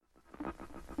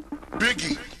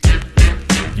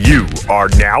You are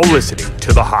now listening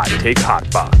to the Hot Take Hot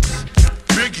Box.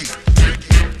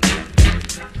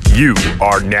 You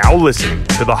are now listening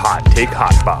to the Hot Take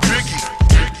Hot Box.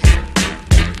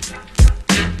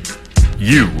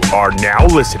 You are now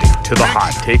listening to the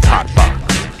Hot Take Hot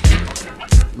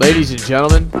Box. Ladies and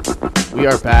gentlemen, we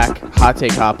are back. Hot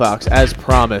Take Hot Box, as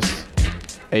promised.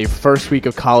 A first week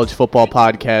of college football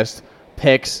podcast,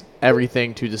 picks,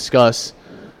 everything to discuss.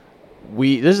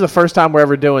 This is the first time we're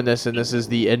ever doing this, and this is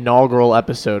the inaugural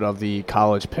episode of the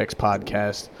College Picks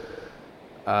podcast.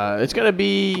 It's going to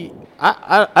be...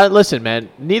 listen, man,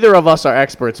 neither of us are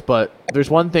experts, but there's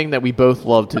one thing that we both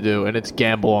love to do, and it's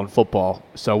gamble on football.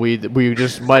 So we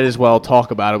just might as well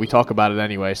talk about it. We talk about it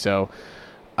anyway. So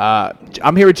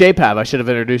I'm here with JPav. I should have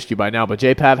introduced you by now, but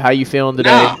JPav, how you feeling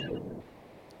today?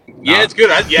 Yeah, it's good.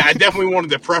 I definitely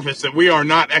wanted to preface that we are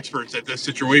not experts at this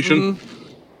situation. Mm-hmm.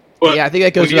 But, yeah, I think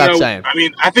that goes without saying. I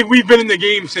mean, I think we've been in the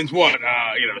game since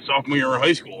sophomore year of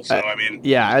high school. So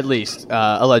yeah, at least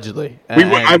allegedly. I've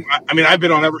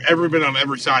been on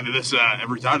every side of this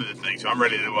thing. So I'm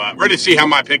ready to see how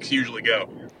my picks usually go.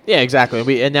 Yeah,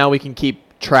 exactly. And now we can keep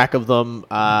track of them.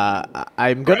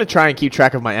 I'm going to try and keep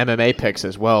track of my MMA picks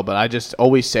as well, but I just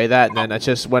always say that, and then it's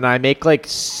just when I make like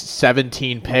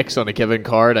 17 picks on a given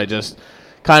card, I just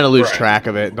kind of lose track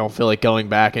of it and don't feel like going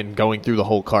back and going through the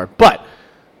whole card. But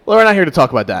well, we're not here to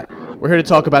talk about that. We're here to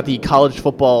talk about the college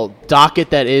football docket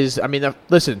that is,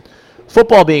 listen,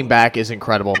 football being back is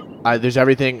incredible. There's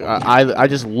everything. I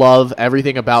just love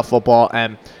everything about football,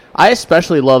 and I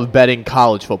especially love betting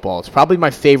college football. It's probably my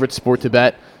favorite sport to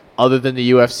bet other than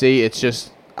the UFC. It's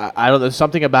just, I don't know,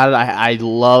 something about it I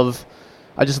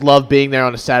just love being there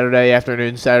on a Saturday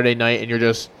afternoon, Saturday night, and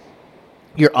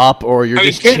you're up or you're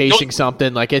just chasing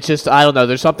something. Like, it's just, I don't know,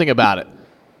 there's something about it.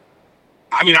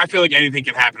 I mean, I feel like anything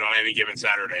can happen on any given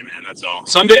Saturday, man. That's all.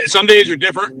 Sundays are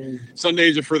different.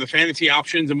 Sundays are for the fantasy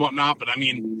options and whatnot. But, I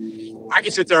mean, I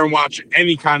can sit there and watch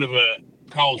any kind of a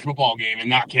college football game and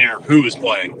not care who is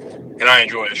playing. And I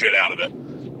enjoy the shit out of it.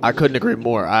 I couldn't agree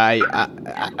more. I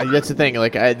that's the thing.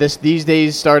 Like, these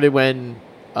days started when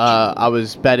I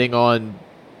was betting on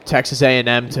Texas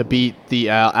A&M to beat the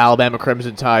Alabama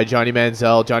Crimson Tide, Johnny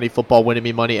Manziel, Johnny Football winning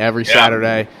me money every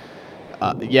Saturday.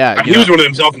 He was one of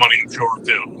them self-money, I'm sure,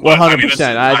 too.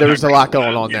 100%. There was a lot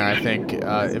going on there, I think,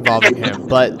 involving him.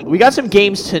 But we got some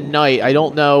games tonight. I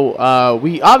don't know.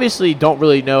 We obviously don't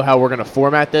really know how we're going to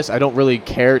format this. I don't really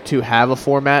care to have a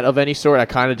format of any sort. I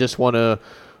kind of just want to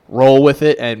roll with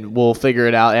it, and we'll figure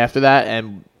it out after that.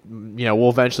 And,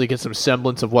 we'll eventually get some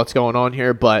semblance of what's going on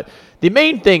here. But the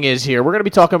main thing is here, we're going to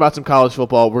be talking about some college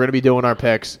football. We're going to be doing our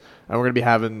picks, and we're going to be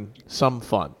having some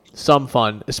fun.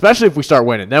 Especially if we start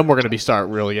winning. Then we're going to start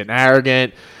really getting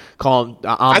arrogant, calling.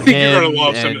 I think you're going to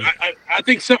love some. I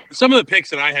think some of the picks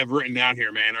that I have written down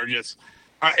here, man, are just.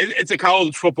 It's a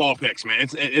college football picks, man.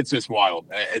 It's just wild.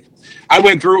 I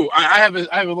went through. I have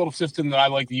a little system that I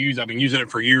like to use. I've been using it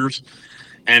for years,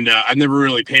 and I've never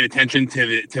really paid attention to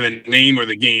the name or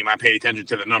the game. I paid attention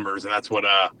to the numbers, and that's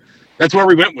where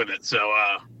we went with it. So.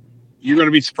 You're going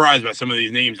to be surprised by some of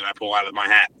these names that I pull out of my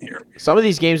hat here. Some of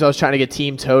these games I was trying to get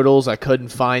team totals. I couldn't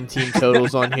find team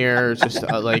totals on here. It's just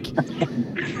I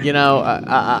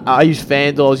use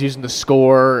FanDuel. I was using the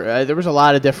score. There was a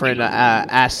lot of different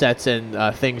assets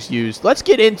and things used. Let's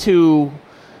get into,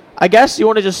 I guess you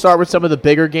want to just start with some of the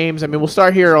bigger games. I mean, we'll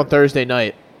start here on Thursday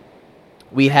night.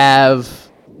 We have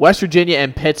West Virginia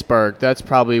and Pittsburgh. That's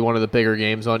probably one of the bigger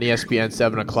games on ESPN,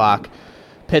 7 o'clock.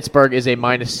 Pittsburgh is a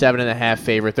 -7.5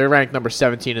 favorite. They're ranked number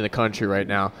 17 in the country right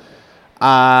now.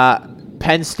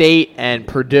 Penn State and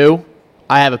Purdue.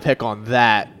 I have a pick on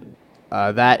that.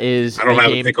 That is I don't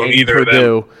have a pick on either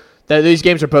Purdue. Of them. These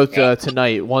games are both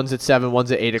tonight. One's at 7,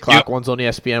 one's at 8 o'clock. Yep. One's on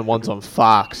ESPN, one's on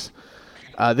Fox.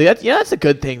 That's a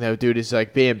good thing, though, dude, is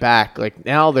like being back. Like,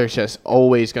 now there's just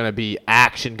always going to be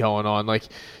action going on. Like,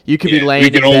 you could be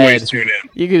laying in bed. Tune in.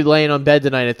 You could be laying on bed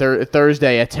tonight at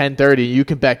Thursday at 10:30. You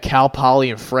can bet Cal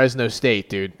Poly and Fresno State,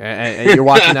 dude. And you're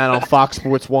watching that on Fox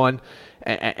Sports 1,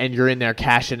 and you're in there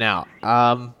cashing out.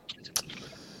 Or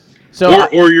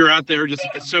you're out there just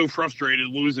so frustrated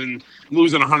losing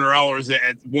 $100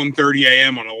 at 1:30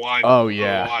 a.m. on a live. Oh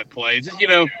yeah, live play.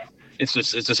 It's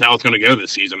just how it's going to go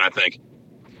this season, I think.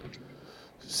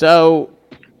 So,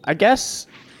 I guess,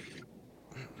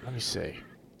 let me see.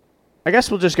 I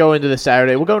guess we'll just go into the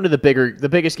Saturday. We'll go into the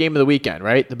biggest game of the weekend,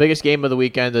 right? The biggest game of the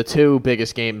weekend, the two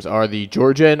biggest games are the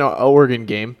Georgia and Oregon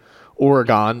game,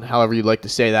 Oregon, however you'd like to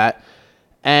say that,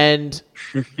 and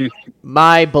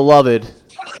my beloved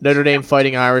Notre Dame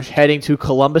Fighting Irish heading to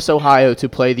Columbus, Ohio to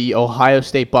play the Ohio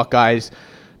State Buckeyes.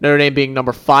 Notre Dame being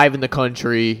number 5 in the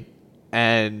country,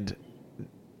 and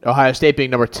Ohio State being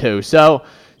number 2. So,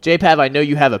 JPav, I know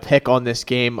you have a pick on this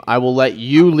game. I will let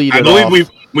you lead it off. I believe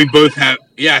we both have.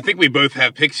 Yeah, I think we both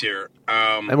have picks here.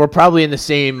 And we're probably in the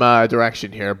same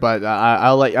direction here, but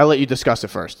I'll let you discuss it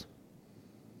first.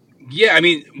 Yeah, I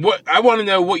mean, what I want to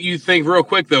know what you think real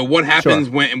quick though. What happens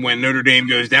when Notre Dame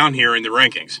goes down here in the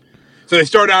rankings? So they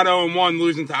start out 0-1,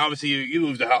 losing to obviously you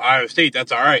lose to Ohio State.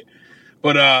 That's all right,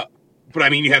 but I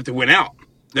mean you have to win out.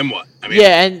 Then what? I mean,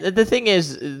 yeah, and the thing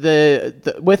is,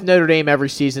 the with Notre Dame every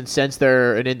season since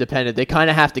they're an independent, they kind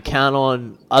of have to count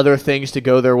on other things to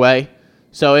go their way.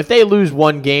 So if they lose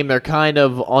one game, they're kind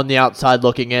of on the outside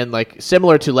looking in. Like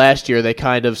similar to last year, they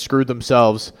kind of screwed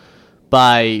themselves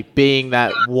by being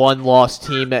that one-loss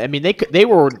team. I mean, they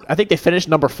were. I think they finished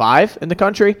number 5 in the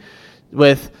country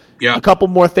with a couple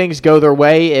more things go their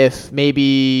way. If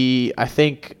maybe I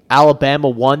think Alabama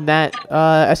won that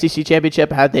SEC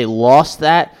championship, had they lost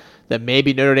that, then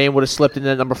maybe Notre Dame would have slipped in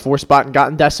the number 4 spot and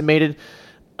gotten decimated.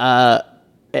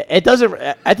 It doesn't.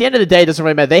 At the end of the day, it doesn't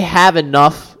really matter. They have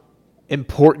enough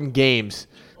important games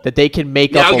that they can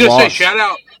make up a loss. I was going to say,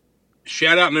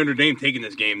 shout out Notre Dame taking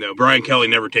this game, though. Brian Kelly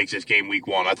never takes this game week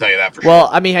 1. I'll tell you that for sure. Well,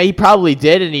 I mean, he probably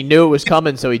did, and he knew it was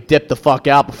coming, so he dipped the fuck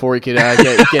out before he could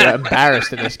get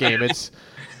embarrassed in this game.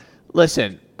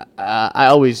 Listen, I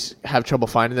always have trouble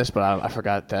finding this, but I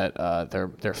forgot that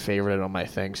they're favored on my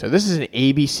thing. So this is an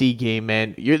ABC game,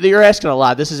 man. You're asking a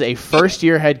lot. This is a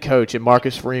first-year head coach in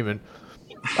Marcus Freeman,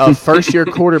 a first-year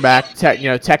quarterback,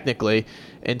 technically,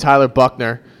 in Tyler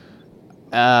Buchner.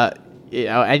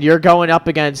 And you're going up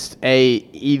against a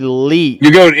elite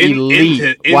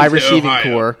wide receiving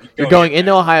core. You're going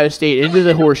into Ohio State, into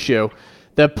the Horseshoe.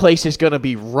 The place is going to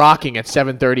be rocking at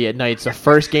 7:30 at night. It's the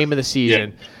first game of the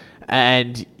season,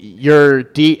 and you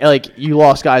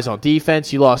lost guys on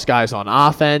defense, you lost guys on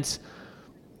offense.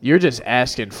 You're just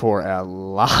asking for a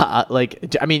lot.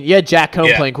 Jack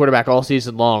Cohn playing quarterback all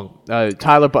season long.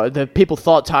 The people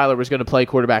thought Tyler was going to play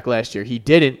quarterback last year. He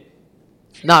didn't.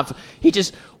 He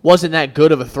just wasn't that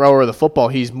good of a thrower of the football.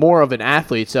 He's more of an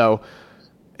athlete. So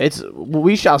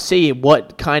we shall see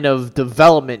what kind of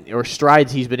development or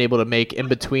strides he's been able to make in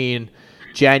between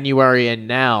January and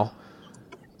now.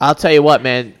 I'll tell you what,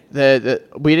 man. We didn't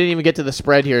even get to the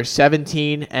spread here.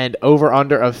 17 and over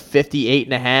under of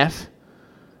 58.5.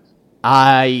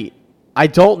 I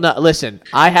don't know. Listen,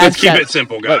 I have. Let's keep it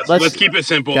simple, guys. Let's keep it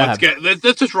simple.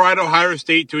 Let's just ride Ohio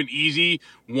State to an easy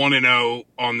 1-0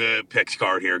 on the picks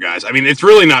card here, guys. I mean, it's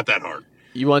really not that hard.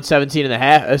 You want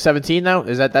 17.5? 17 though?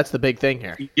 That's the big thing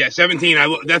here? Yeah, 17.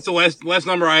 That's the last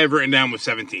number I have written down was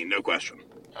 17. No question.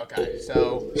 Okay,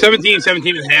 so 17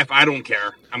 and a half. I don't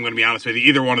care. I'm going to be honest with you.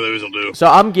 Either one of those will do. So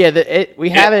we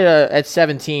have it at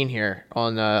 17 here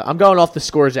on. I'm going off the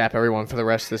Scores app, everyone, for the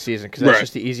rest of the season because that's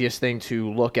just the easiest thing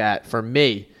to look at for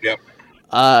me. Yep.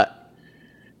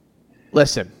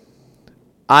 Listen,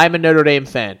 I'm a Notre Dame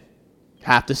fan.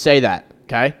 Have to say that.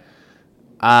 Okay.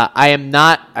 I am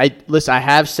not. I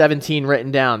have 17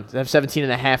 written down. I have 17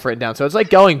 and a half written down. So it's like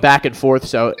going back and forth.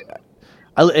 So.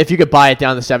 If you could buy it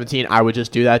down to 17, I would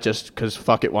just do that just because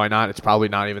fuck it, why not? It's probably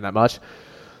not even that much.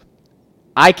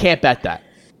 I can't bet that.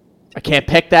 I can't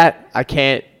pick that. I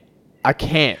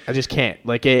just can't.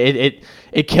 Like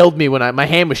it killed me when my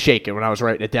hand was shaking when I was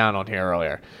writing it down on here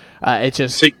earlier. It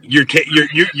just so you're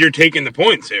taking the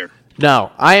points here.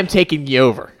 No, I am taking the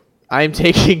over. I am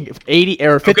taking 80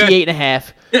 or 58 and a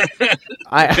half.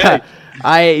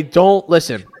 I don't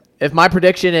listen. If my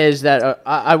prediction is that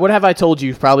what have I told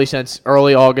you probably since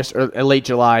early August or late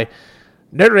July,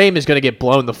 Notre Dame is going to get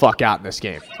blown the fuck out in this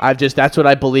game. That's what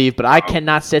I believe, but I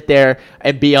cannot sit there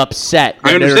and be upset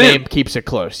that Notre Dame keeps it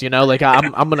close. You know, like I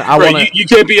want to. You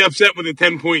can't be upset with a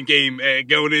 10-point game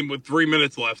going in with 3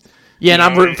 minutes left. Yeah, and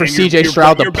I'm rooting for C.J.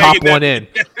 Stroud to pop one in.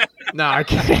 No, I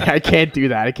can't do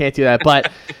that. I can't do that.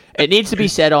 But it needs to be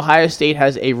said, Ohio State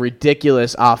has a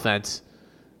ridiculous offense.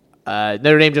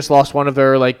 Notre Dame just lost one of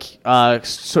their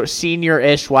sort of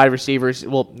senior-ish wide receivers.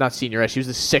 Well, not senior-ish. He was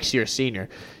the 6th-year senior.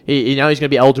 He's going to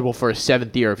be eligible for his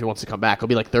 7th year if he wants to come back. He'll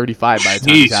be like 35 by the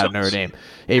time he's out of Notre Dame.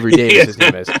 Avery Davis, his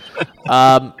name is.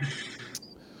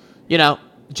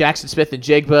 Jackson Smith and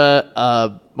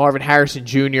Jigba, Marvin Harrison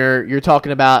Jr. You're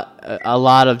talking about a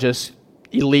lot of just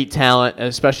elite talent,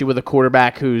 especially with a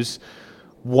quarterback who's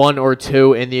 1 or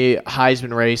 2 in the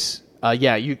Heisman race.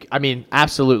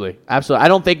 Absolutely. I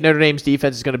don't think Notre Dame's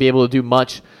defense is going to be able to do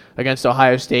much against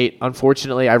Ohio State.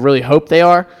 Unfortunately, I really hope they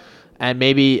are, and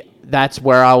maybe that's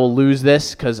where I will lose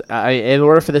this because in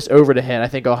order for this over to hit, I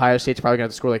think Ohio State's probably going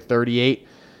to score like 38.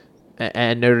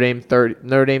 and Notre Dame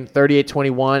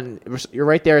 38-21. You're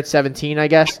right there at 17, I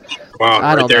guess. Wow,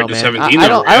 I don't know, man. I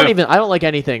don't like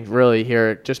anything really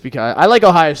here, just because I like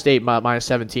Ohio State minus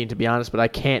 17, to be honest, but I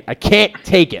can't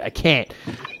take it. I can't.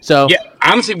 So yeah,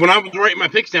 honestly, when I was writing my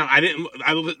picks down,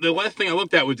 the last thing I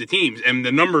looked at was the teams, and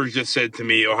the numbers just said to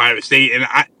me Ohio State, and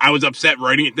I was upset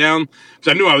writing it down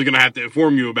because I knew I was going to have to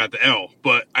inform you about the L.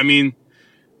 But I mean,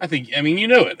 you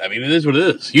know it. I mean, it is what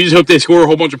it is. You just hope they score a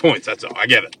whole bunch of points. That's all. I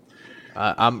get it.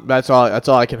 That's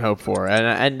all I can hope for,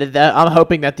 and I'm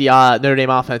hoping that the Notre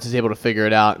Dame offense is able to figure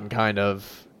it out and kind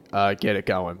of get it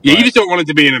going. Yeah, you just don't want it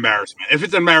to be an embarrassment. If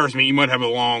it's an embarrassment, you might have a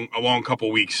long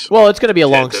couple weeks. Well, it's going to be a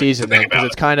long season then, because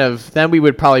it's kind of then we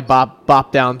would probably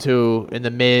bop down to in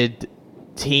the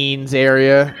mid-teens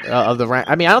area of the rank.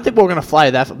 I mean, I don't think we're going to fly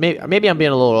that. Maybe I'm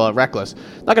being a little reckless.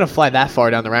 I'm not going to fly that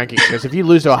far down the rankings, because if you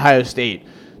lose to Ohio State,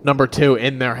 number 2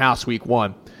 in their house week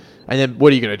 1. And then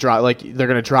what are you going to drop? Like, they're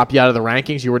going to drop you out of the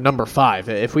rankings? You were number 5.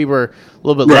 If we were a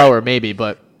little bit lower, maybe,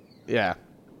 but yeah.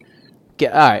 All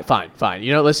right, fine.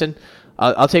 You know, listen,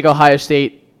 I'll take Ohio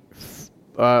State.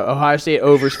 Ohio State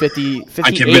overs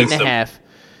 58.5.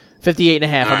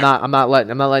 58.5. I'm not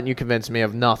letting you convince me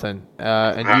of nothing.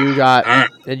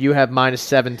 And you have minus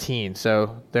 17.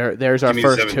 So there's our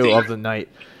first 17. 2 of the night.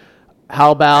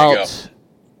 How about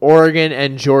Oregon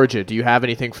and Georgia? Do you have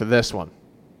anything for this one?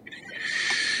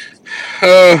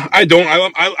 I don't.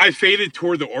 I faded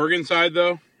toward the Oregon side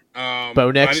though.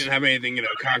 Bo Nix. I didn't have anything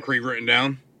concrete written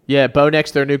down. Yeah, Bo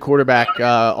Nix, their new quarterback,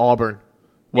 Auburn.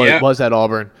 Was at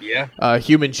Auburn. Yeah.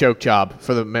 Human choke job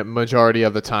for the majority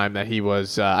of the time that he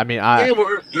was. That's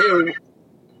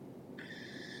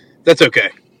okay.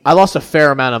 I lost a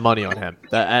fair amount of money on him,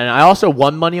 and I also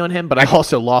won money on him, but I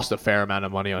also lost a fair amount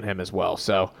of money on him as well.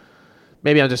 So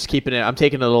maybe I'm just keeping it. I'm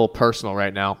taking it a little personal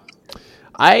right now.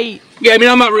 I'm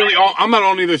not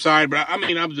on either side, but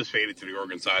I'm just faded to the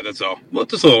Oregon side. That's all. Well,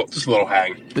 just a little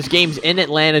hang. This game's in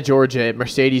Atlanta, Georgia, at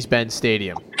Mercedes-Benz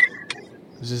Stadium.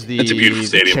 This is the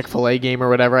Chick-fil-A game or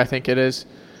whatever I think it is.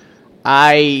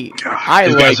 These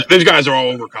guys are all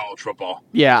over college football.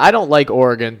 Yeah, I don't like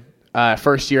Oregon.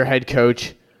 First-year head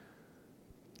coach,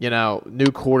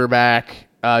 new quarterback.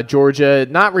 Georgia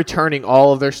not returning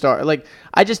all of their stars.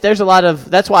 There's a lot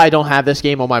of. That's why I don't have this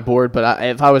game on my board. But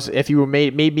if you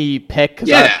made me pick,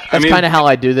 that's kind of how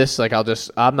I do this.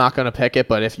 I'm not going to pick it.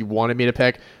 But if you wanted me to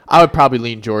pick, I would probably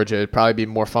lean Georgia. It'd probably be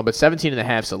more fun. But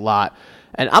 17.5 is a lot.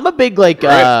 And I'm a big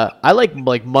I like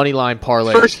money line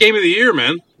parlays. First game of the year,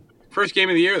 man. First game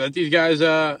of the year. That these guys,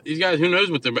 who knows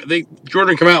what they're.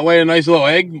 Jordan come out, lay a nice little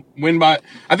egg, win by.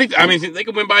 They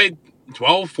could win by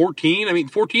 12, 14.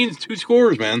 14 is 2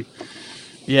 scores, man.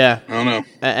 Yeah. I don't know.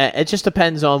 It just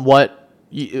depends on what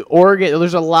Oregon.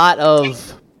 There's a lot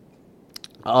of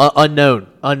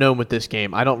unknown with this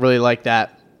game. I don't really like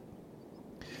that.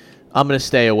 I'm going to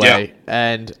stay away. Yeah.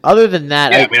 And other than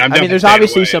that, there's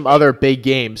obviously some other big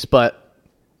games, but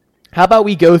how about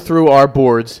we go through our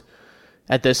boards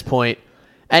at this point?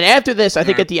 And after this, I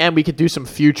think at the end we could do some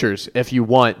futures if you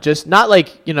want. Just not I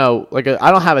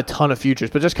don't have a ton of futures,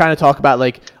 but just kind of talk about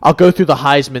I'll go through the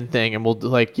Heisman thing and we'll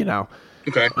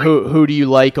okay. Who do you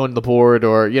like on the board,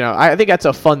 or I think that's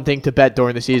a fun thing to bet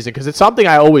during the season because it's something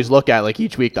I always look at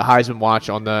each week, the Heisman Watch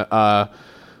on the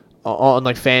on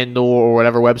FanDuel or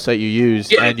whatever website you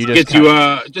use, and you just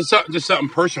just something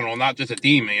personal, not just a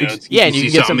team. And you can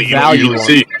get some value on.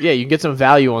 Yeah, you can get some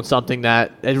value on something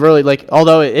that it really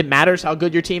although it matters how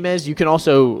good your team is, you can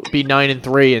also be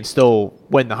 9-3 and still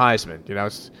win the Heisman.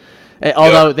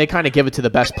 Although they kind of give it to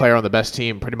the best player on the best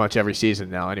team pretty much every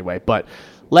season now, anyway. But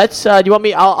let's. Do you want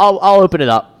me? I'll open it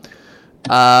up.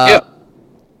 My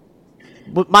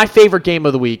favorite game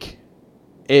of the week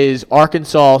is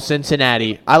Arkansas,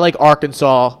 Cincinnati. I like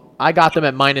Arkansas. I got them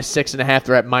at minus 6.5.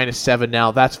 They're at minus 7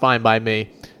 now. That's fine by me.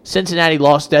 Cincinnati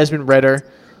lost Desmond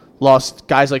Ridder, lost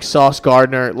guys like Sauce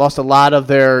Gardner, lost a lot of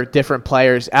their different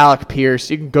players. Alec Pierce.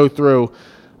 You can go through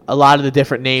a lot of the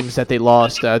different names that they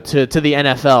lost to the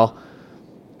NFL.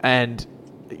 And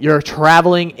you're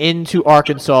traveling into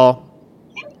Arkansas,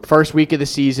 first week of the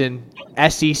season,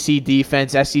 SEC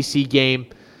defense, SEC game.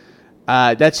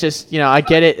 That's just, I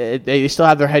get it. They still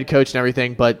have their head coach and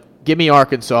everything, but give me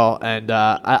Arkansas, and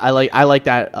I like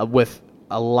that with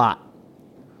a lot.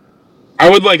 I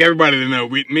would like everybody to know,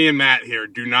 me and Matt here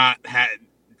do not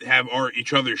have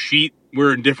each other's sheet.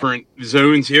 We're in different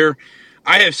zones here.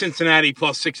 I have Cincinnati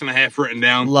plus 6.5 written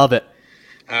down. Love it.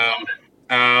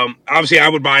 Obviously, I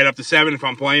would buy it up to 7 if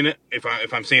I'm playing it.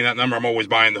 If I'm seeing that number, I'm always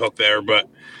buying the hook there. But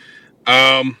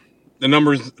the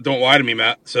numbers don't lie to me,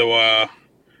 Matt. So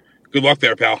good luck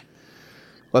there, pal.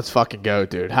 Let's fucking go,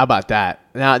 dude. How about that?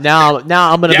 Now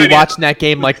I'm gonna be watching that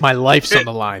game like my life's on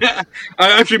the line. Yeah,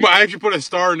 I actually put a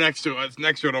star next to it. It's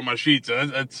next to it on my sheet.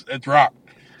 So it's rock.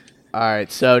 All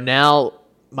right, so now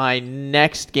my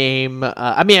next game.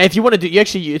 I mean, if you want to do,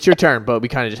 it's your turn, but we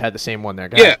kind of just had the same one there.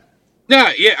 Go ahead.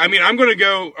 Yeah. I mean, I'm gonna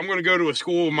go to a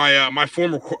school. My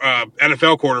former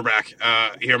NFL quarterback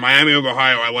here, Miami of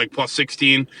Ohio. I like plus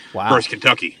 16 versus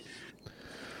Kentucky.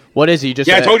 What is he? Just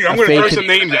I told you I'm going to throw some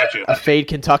names at you. A fade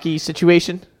Kentucky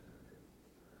situation?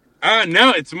 No,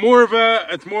 it's more.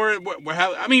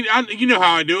 I mean, you know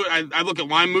how I do it. I look at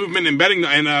line movement and betting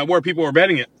and where people are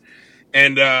betting it,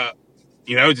 and it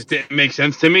just didn't make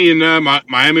sense to me. And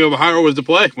Miami of Ohio was the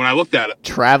play when I looked at it.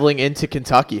 Traveling into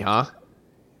Kentucky, huh?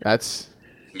 Yes,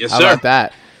 how sir.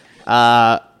 About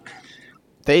that?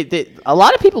 They a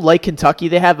lot of people like Kentucky.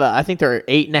 They have I think they're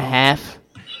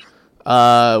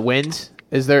 8.5 wins.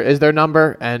 Is their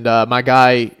number? And my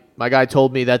guy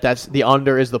told me that's the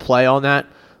under is the play on that.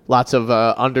 Lots of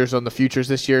unders on the futures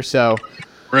this year. So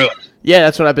really, yeah,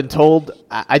 that's what I've been told.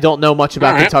 I don't know much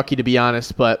about Kentucky, to be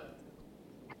honest, but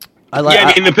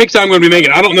I mean, the picks I'm going to be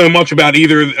making, I don't know much about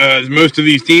either most of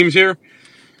these teams here,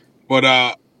 but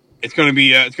it's going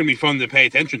to be fun to pay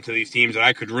attention to these teams that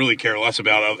I could really care less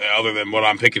about other than what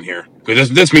I'm picking here, because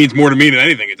this means more to me than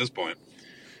anything at this point.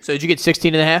 So did you get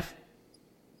 16.5?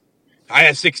 I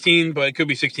had 16, but it could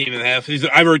be 16.5.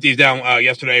 I wrote these down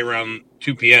yesterday around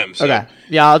 2 p.m. So. Okay.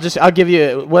 Yeah, I'll give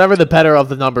you whatever the better of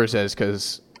the numbers is,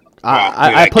 because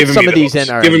I put some of these in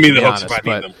already. Giving me the hooks if I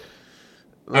need them.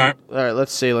 All right.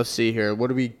 Let's see here. What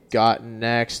do we got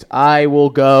next? I will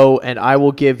go and I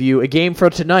will give you a game for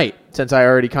tonight, since I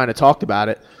already kind of talked about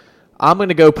it. I'm going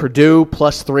to go Purdue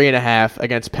plus 3.5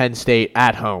 against Penn State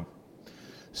at home.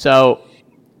 So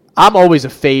I'm always a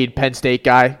fade Penn State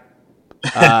guy.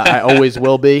 I always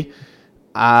will be.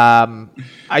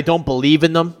 I don't believe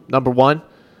in them. Number one,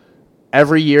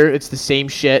 every year it's the same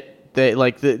shit.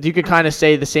 You could kind of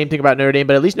say the same thing about Notre Dame,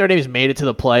 but at least Notre Dame has made it to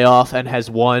the playoff and has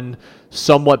won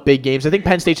somewhat big games. I think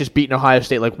Penn State's just beaten Ohio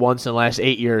State like once in the last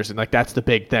 8 years, and that's the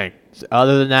big thing.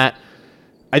 Other than that,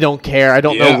 I don't care. I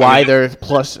don't know why they're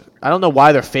plus. I don't know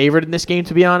why they're favored in this game,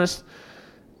 to be honest.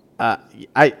 I'm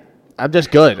just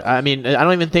good. I mean, I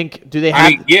don't even think. Do they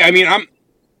have? I'm.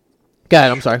 Go ahead,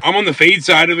 I'm sorry. I'm on the fade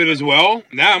side of it as well.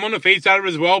 I'm on the fade side of it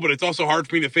as well, but it's also hard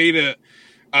for me to fade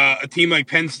a team like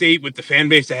Penn State with the fan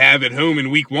base to have at home in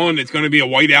week one. It's going to be a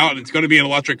whiteout, and it's going to be an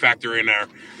electric factor in there.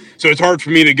 So it's hard for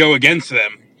me to go against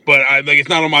them. But it's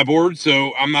not on my board,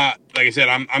 so I'm not. Like I said,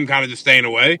 I'm kind of just staying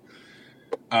away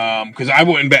because I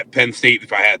wouldn't bet Penn State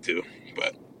if I had to.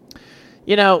 But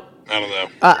I don't know.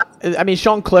 I mean,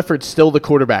 Sean Clifford's still the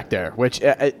quarterback there, which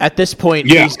at this point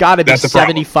he's got to be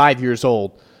 75 years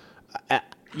old.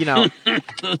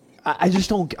 I just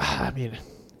don't. I mean,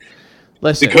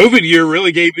 listen. The COVID year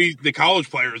really gave the college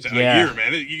players a year,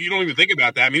 man. You don't even think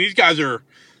about that. I mean, these guys are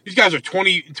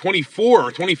 20, 24,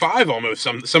 or 25 almost.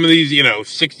 Some of these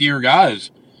 6-year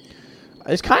guys.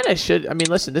 This kind of should. I mean,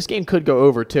 listen. This game could go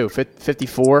over too.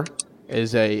 54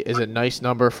 is a nice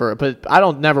number but I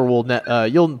don't never will.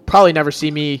 You'll probably never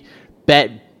see me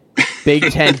bet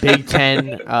Big Ten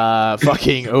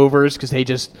fucking overs because they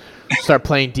just start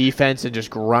playing defense and just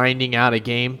grinding out a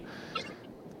game.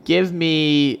 Give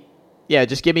me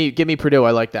Purdue.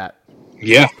 I like that.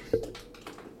 Yeah.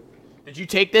 Did you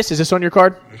take this? Is this on your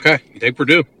card? Okay, you take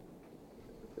Purdue.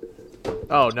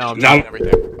 Oh no, I'm taking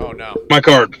everything. Oh no, my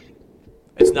card.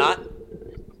 It's not.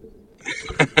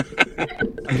 I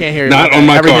can't hear you. Not on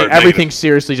my card. Everything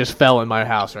seriously just fell in my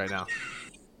house right now.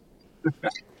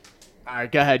 All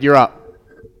right, go ahead. You're up.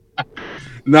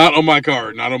 Not on my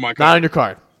card. Not on my card. Not on your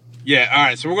card. Yeah. All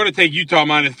right. So we're going to take Utah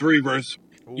minus 3 versus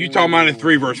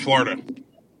Florida.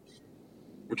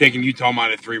 We're taking Utah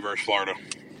minus 3 versus Florida.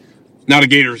 Not a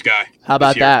Gators guy. How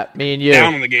about that? Me and you.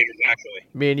 Down on the Gators, actually.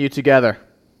 Me and you together.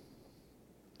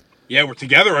 Yeah, we're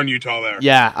together on Utah there.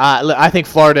 Yeah, I think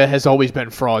Florida has always been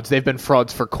frauds. They've been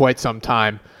frauds for quite some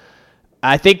time.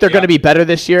 I think they're going to be better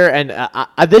this year, and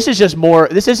this is just more.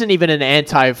 This isn't even an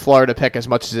anti-Florida pick as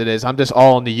much as it is. I'm just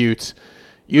all on the Utes.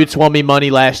 Utes won me money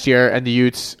last year, and the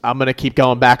Utes, I'm going to keep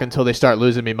going back until they start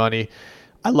losing me money.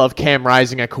 I love Cam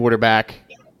Rising at quarterback.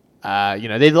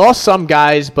 They lost some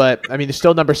guys, but I mean, they're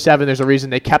still number 7. There's a reason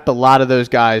they kept a lot of those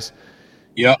guys.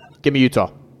 Yep. Give me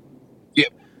Utah.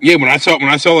 Yeah. When I saw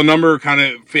the number kind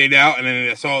of fade out, and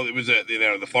then I saw it was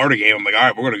the Florida game, I'm like, all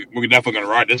right, we're definitely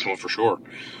gonna ride this one for sure.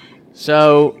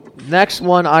 So next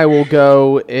one I will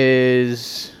go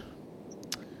is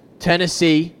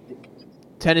Tennessee.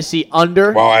 Tennessee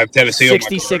under. Well, I have Tennessee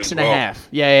 66 on my card and a half.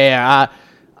 Yeah.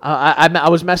 I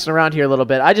was messing around here a little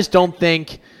bit. I just don't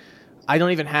think. I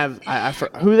don't even have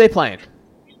who are they playing?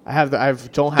 I don't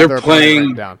have They're their opponent playing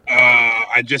written down.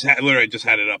 I just had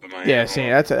it up in my hand. Yeah, see,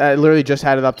 I literally just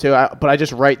had it up too. But I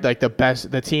just write like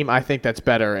the team I think that's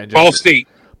better and just, Ball State.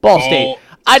 Ball State.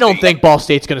 I don't think Ball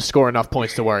State's going to score enough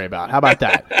points to worry about. How about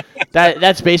that?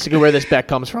 That's basically where this bet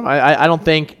comes from. I don't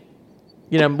think,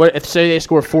 if say they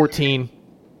score 14,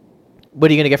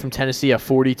 what are you going to get from Tennessee? A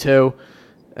 42,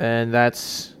 and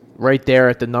that's right there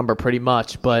at the number pretty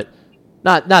much, but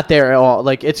not there at all.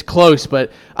 Like it's close,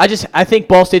 but I think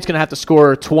Ball State's going to have to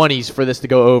score 20s for this to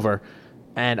go over,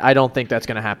 and I don't think that's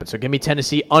going to happen. So give me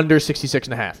Tennessee under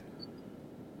 66.5.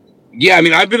 Yeah, I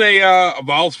mean, I've been a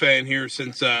Vols fan here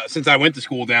since I went to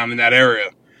school down in that area.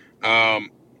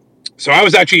 So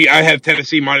I have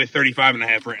Tennessee minus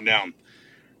 35.5 written down.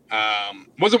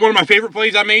 Wasn't one of my favorite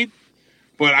plays I made,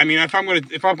 but I mean, if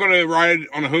I'm gonna ride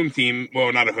on a home team,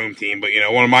 well, not a home team, but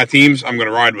one of my teams, I'm gonna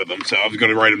ride with them. So I was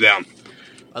gonna write them down.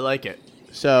 I like it.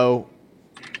 So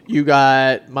you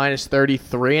got minus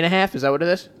 33.5. Is that what it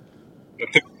is?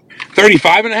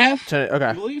 35.5. Okay.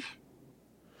 I believe.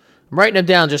 I'm writing them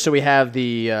down just so we have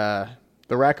the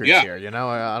records here.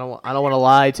 I don't want to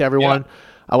lie to everyone. Yeah.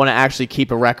 I want to actually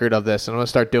keep a record of this, and I'm going to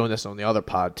start doing this on the other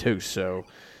pod too. So,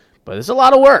 but it's a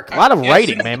lot of work, a lot of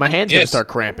writing, man. My hands going to start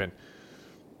cramping.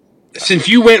 Since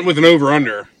you went with an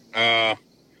over/under,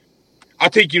 I'll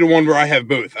take you to one where I have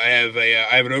both. I have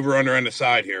an over/under and a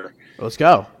side here. Let's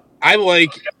go. I like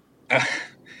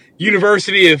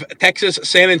University of Texas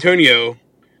San Antonio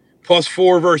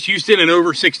 +4 versus Houston and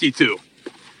over 62.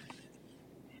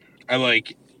 I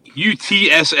like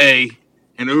UTSA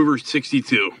and over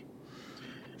 62.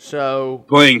 So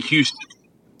playing Houston.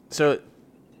 So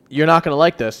you're not going to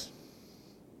like this.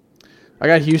 I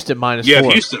got Houston minus 4. Yeah,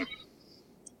 Houston.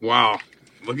 Wow.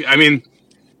 Look, I mean,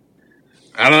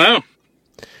 I don't know.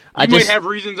 You might have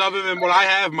reasons other than what I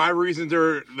have. My reasons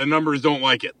are the numbers don't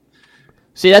like it.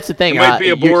 See, that's the thing. It might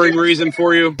be a boring reason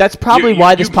for you. That's probably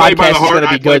why this podcast is going to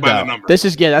be good, though.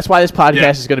 That's why this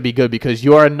podcast is going to be good, because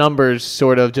you're a numbers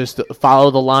sort of just follow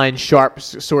the line sharp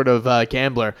sort of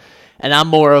gambler, and I'm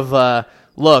more of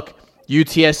look,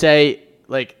 UTSA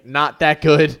like not that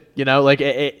good, like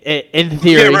in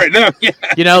theory. Yeah, right. No,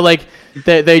 yeah. Like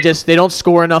they don't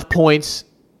score enough points,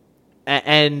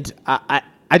 and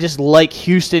I just like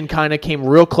Houston kind of came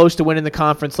real close to winning the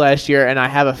conference last year, and I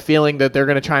have a feeling that they're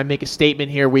going to try and make a statement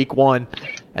here week 1,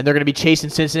 and they're going to be chasing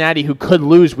Cincinnati, who could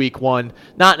lose week 1.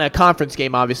 Not in a conference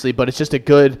game, obviously, but it's just a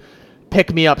good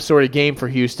pick-me-up sort of game for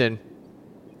Houston.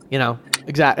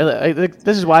 Exactly.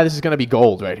 This is why this is going to be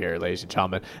gold right here, ladies and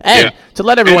gentlemen. And to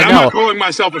let everyone know, I'm not calling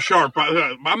myself a sharp.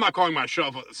 I'm not calling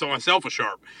myself a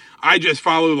sharp. I just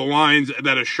follow the lines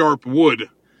that a sharp would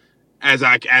as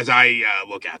I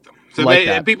look at them. So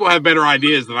people have better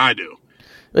ideas than I do.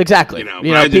 Exactly.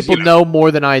 People know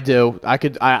more than I do.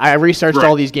 I researched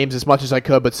all these games as much as I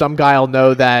could, but some guy will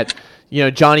know that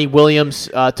Johnny Williams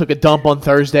took a dump on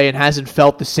Thursday and hasn't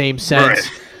felt the same since,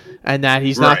 and that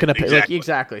he's not going to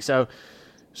exactly. So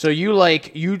you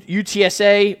like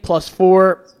UTSA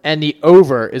 +4 and the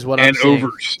over is what I'm saying. And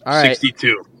overs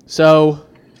 62. So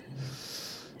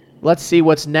let's see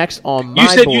what's next on my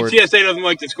board. You said UTSA doesn't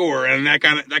like to score, and that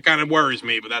kind of worries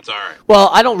me, but that's all right. Well,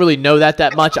 I don't really know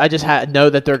that much. I just know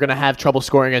that they're going to have trouble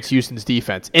scoring against Houston's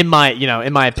defense. In my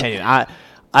opinion,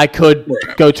 I could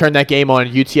go turn that game on.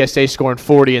 UTSA scoring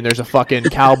 40, and there's a fucking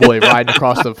cowboy riding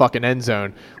across the fucking end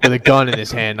zone with a gun in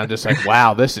his hand. I'm just like,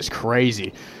 wow, this is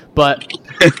crazy. But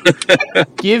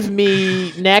give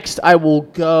me next. I will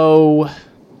go.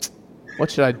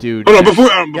 What should I do? Hold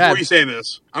on, before you say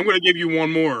this, I'm going to give you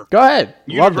one more. Go ahead.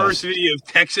 University of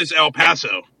Texas El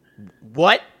Paso.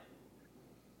 What?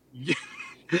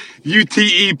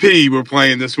 UTEP we're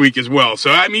playing this week as well.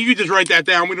 So, I mean, you can just write that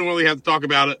down. We don't really have to talk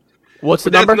about it. What's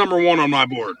the number? That's number 1 on my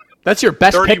board. That's your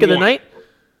best 31. pick of the night?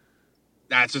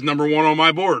 That's his number 1 on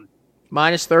my board.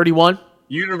 Minus 31?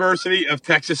 University of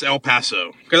Texas El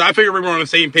Paso. Because I figure we were on the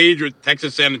same page with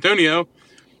Texas San Antonio.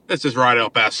 Let's just ride El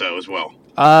Paso as well.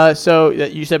 So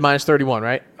you said minus 31,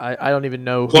 right? I don't even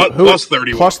know who. Plus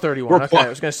 31. Plus 31. Okay, I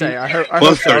was going to say. I heard so. I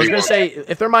was going to say,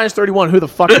 if they're minus 31, who the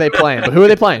fuck are they playing? But who are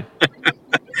they playing?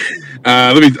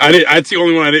 That's the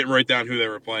only one I didn't write down who they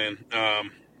were playing.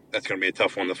 That's going to be a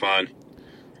tough one to find.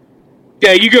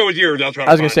 Yeah, you go with yours. I was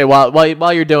going to say,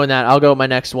 while you're doing that, I'll go with my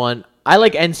next one. I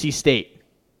like NC State.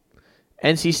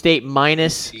 NC State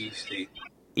minus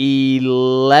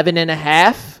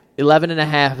 11.5.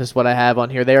 11.5 is what I have on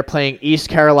here. They are playing East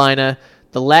Carolina.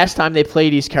 The last time they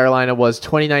played East Carolina was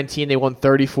 2019. They won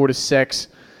 34-6.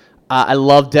 I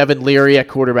love Devin Leary at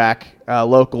quarterback,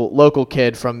 local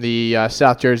kid from the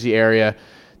South Jersey area.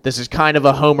 This is kind of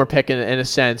a homer pick in a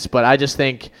sense, but I just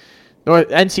think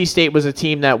NC State was a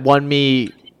team that won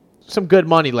me some good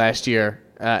money last year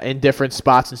in different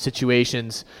spots and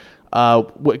situations.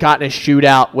 Got in a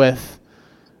shootout with.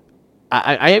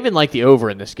 I even like the over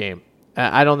in this game.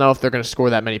 I don't know if they're going to score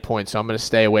that many points, so I'm going to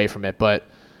stay away from it. But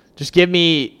just give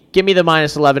me the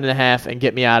minus 11.5 and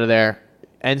get me out of there.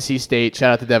 NC State.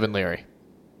 Shout out to Devin Leary.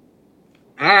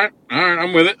 All right,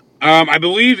 I'm with it. I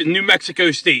believe New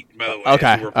Mexico State, by the way.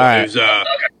 Okay, all right.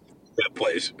 That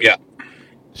plays, yeah.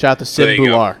 Shout out to Sid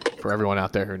Boular for everyone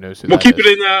out there who knows who we'll that keep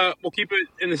is. We'll keep it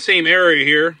in the same area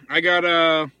here. I got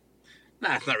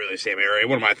it's not really the same area.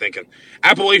 What am I thinking?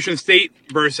 Appalachian State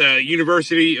versus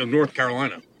University of North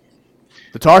Carolina.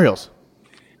 The Tar Heels.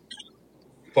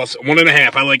 Plus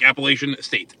 1.5. I like Appalachian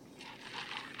State.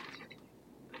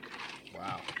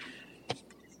 Wow.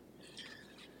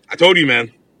 I told you,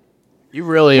 man. You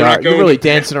really are. You're really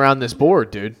dancing around this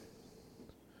board, dude.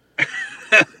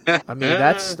 I mean,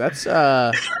 that's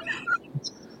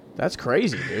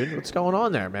crazy, dude. What's going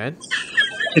on there, man?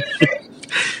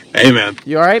 Hey, man.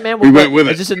 You all right, man? We went with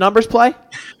it. Is this a numbers play?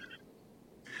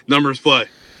 Numbers play.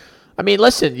 I mean,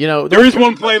 listen, there is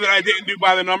one play that I didn't do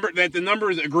by the number, that the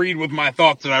numbers agreed with my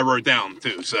thoughts that I wrote down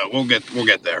too. So we'll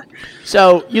get there.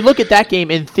 So you look at that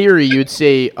game. In theory, you'd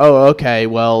see, oh, okay,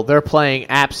 well, they're playing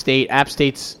App State. App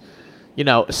State's,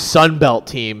 Sun Belt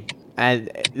team, and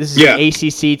this is an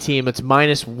ACC team. It's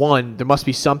 -1. There must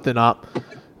be something up.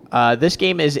 This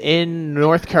game is in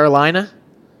North Carolina.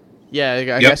 Yeah,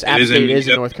 I guess App State is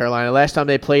in North Carolina. Last time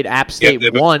they played, App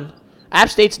State won. App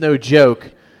State's no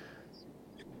joke.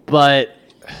 But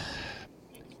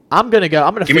I'm gonna go.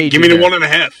 I'm gonna fade you. Give me the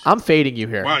 1.5. I'm fading you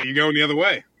here. Wow, you're going the other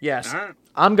way. Yes, right.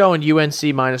 I'm going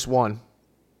UNC -1,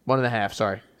 1.5.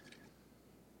 Sorry.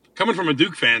 Coming from a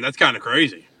Duke fan, that's kind of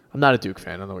crazy. I'm not a Duke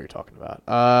fan. I don't know what you're talking about.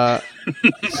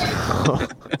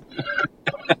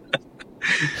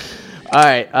 All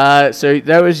right. So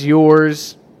that was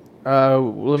yours.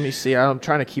 Let me see. I'm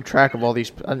trying to keep track of all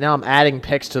these. Now I'm adding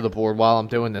picks to the board while I'm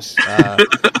doing this.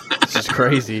 This is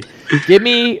crazy. Give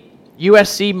me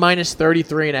USC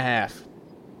 -33.5.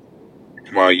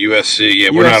 Wow, USC. Yeah,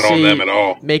 we're not on them at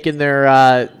all. Making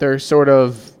their sort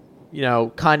of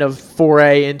kind of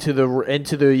foray into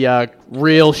the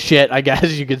real shit, I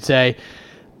guess you could say.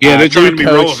 Yeah, they're trying to be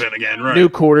relevant again, right? New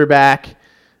quarterback,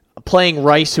 playing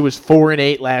Rice, who was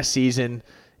 4-8 last season,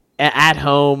 at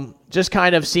home. Just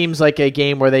kind of seems like a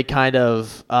game where they kind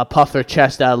of puff their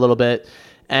chest out a little bit.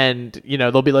 And,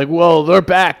 they'll be like, well, they're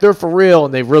back. They're for real.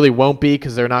 And they really won't be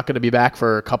because they're not going to be back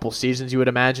for a couple seasons, you would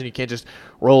imagine. You can't just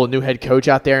roll a new head coach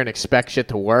out there and expect shit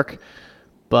to work.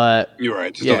 But you're right.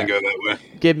 It just doesn't go that way.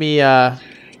 Give me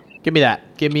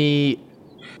that. Give me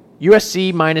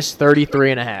USC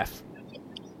 -33.5.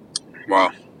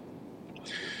 Wow.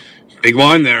 Big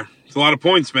line there. It's a lot of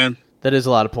points, man. That is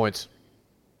a lot of points.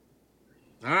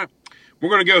 All right.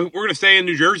 We're gonna stay in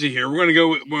New Jersey here. We're gonna go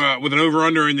with an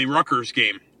over/under in the Rutgers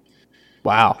game.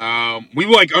 Wow. We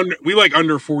like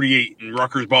under 48 in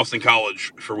Rutgers Boston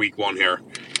College for week 1 here.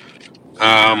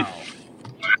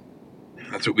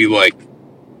 That's what we like.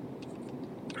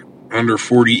 Under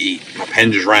 48. My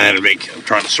pen just ran out of ink. I'm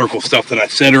trying to circle stuff that I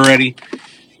said already.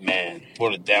 Man,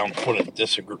 what a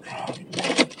disagree. All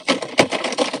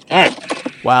right.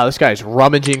 Wow, this guy's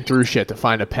rummaging through shit to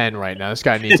find a pen right now. This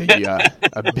guy needs a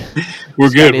We're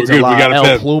good. We got a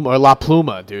pen. Pluma or La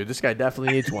Pluma, dude. This guy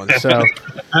definitely needs one. So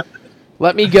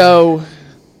let me go.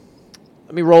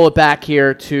 Let me roll it back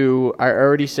here to, I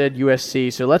already said USC.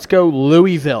 So let's go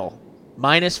Louisville,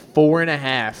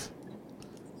 -4.5.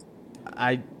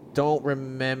 I don't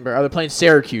remember. Oh, they're playing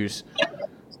Syracuse.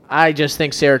 I just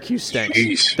think Syracuse stinks.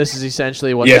 Jeez. This is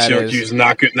essentially what that is. Syracuse is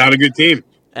not good. Not a good team.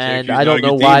 And I don't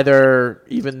know why they're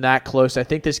even that close. I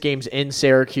think this game's in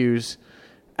Syracuse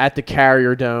at the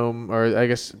Carrier Dome, or I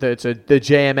guess it's the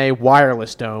JMA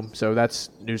Wireless Dome, so that's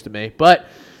news to me. But,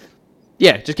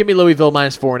 yeah, just give me Louisville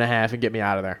 -4.5 and get me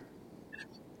out of there.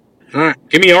 All right.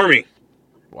 Give me Army.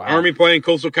 Wow. Army playing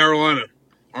Coastal Carolina.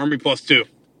 Army +2.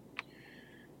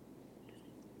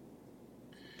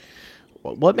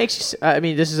 What makes you – I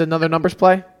mean, this is another numbers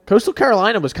play? Coastal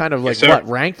Carolina was kind of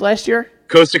ranked last year?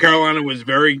 Coastal Carolina was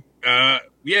very,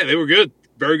 they were good.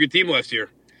 Very good team last year.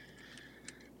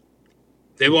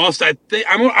 They lost.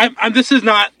 This is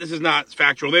not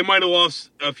factual. They might have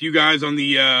lost a few guys on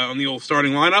the old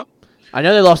starting lineup. I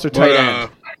know they lost their tight end.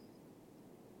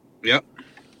 Yep.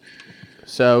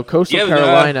 So Coastal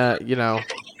Carolina, yeah.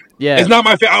 It's not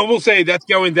my. I will say that's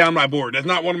going down my board. That's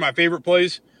not one of my favorite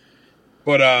plays,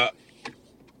 but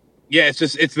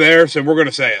it's there. So we're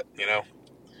gonna say it.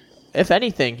 If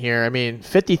anything here, I mean,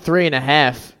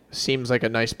 53.5 seems like a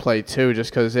nice play too.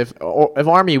 Just because if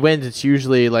Army wins, it's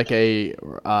usually like a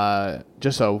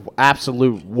just a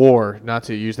absolute war. Not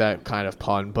to use that kind of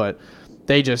pun, but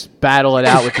they just battle it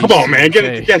out with. Come on, man, get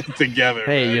it together.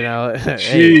 Hey, man. you know,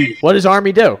 hey, what does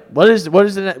Army do? What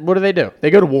do they do?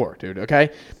 They go to war, dude. Okay,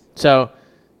 so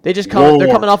they just come. They're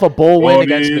coming off a bowl win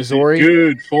against Missouri.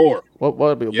 Good for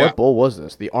what bowl was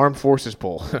this? The Armed Forces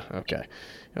Bowl. Okay.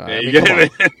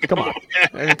 Come on.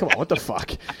 What the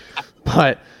fuck?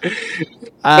 But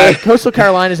Coastal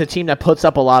Carolina is a team that puts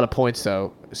up a lot of points,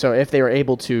 though. So if they were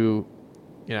able to,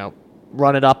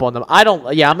 run it up on them, I'm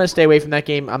going to stay away from that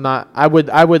game. I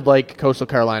would like Coastal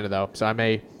Carolina though, so I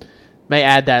may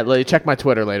add that. Check my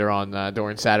Twitter later on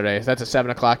during Saturday. If that's a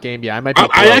 7:00 game, I might.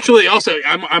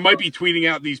 I might be tweeting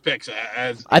out these picks.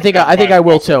 I think I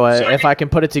will too. If I can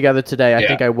put it together today, I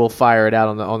think I will fire it out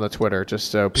on the Twitter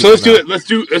just so. So let's do it. Let's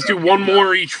do one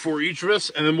more for each of us,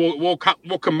 and then we'll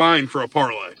combine for a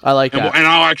parlay. I like that. And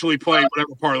I'll actually play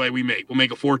whatever parlay we make. We'll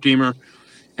make a 4-teamer.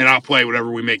 And I'll play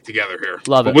whatever we make together here.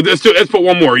 Love it. Let's put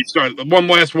one more. One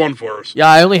last one for us. Yeah,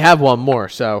 I only have one more.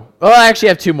 So, I actually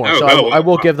have two more. I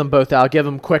will give them both. I'll give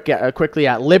them quickly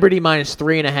at Liberty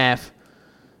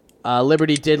 -3.5.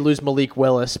 Liberty did lose Malik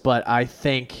Willis, but I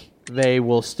think they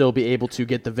will still be able to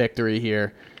get the victory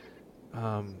here.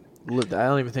 I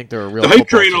don't even think they're a real. The hype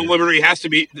train on Liberty has to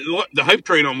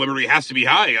be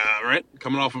high, right?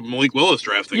 Coming off of Malik Willis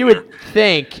drafting. You would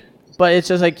think. But it's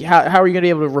just like, how are you going to be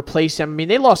able to replace him? I mean,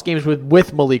 they lost games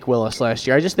with Malik Willis last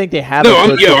year. I just think they have.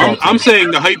 I'm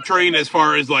saying the hype train as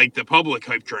far as like the public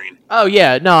hype train. Oh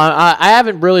yeah, no, I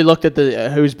haven't really looked at the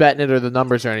who's betting it or the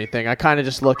numbers or anything. I kind of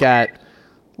just look at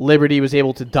Liberty was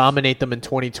able to dominate them in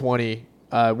 2020,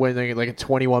 winning like a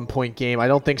 21-point game. I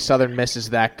don't think Southern Miss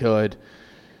is that good.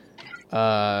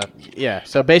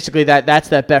 So basically that's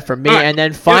that bet for me. Right. And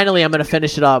then finally, I'm going to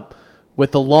finish it up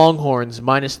with the Longhorns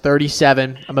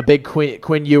 -37. I'm a big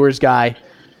Quinn Ewers guy.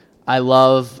 I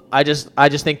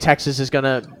just think Texas is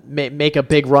gonna make a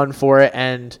big run for it,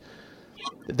 and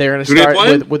they're gonna start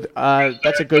with.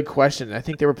 That's a good question. I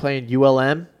think they were playing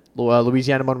ULM,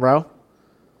 Louisiana Monroe.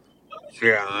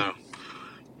 Yeah,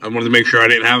 I wanted to make sure I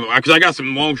didn't have them because I got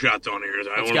some long shots on here. So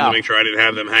I wanted to make sure I didn't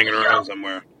have them hanging around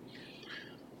somewhere.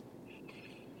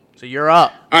 So you're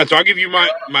up. All right, so I'll give you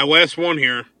my last one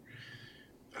here.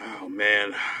 Oh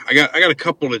man, I got a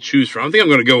couple to choose from. I think I'm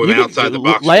going to go with outside the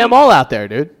box. Lay them all out there,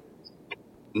 dude.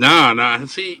 Nah.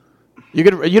 See, you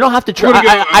don't have to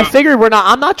try. I figured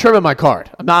I'm not trimming my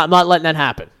card. I'm not letting that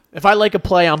happen. If I like a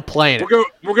play, I'm playing it.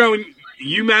 We're going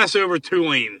UMass over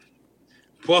Tulane,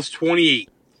 +28.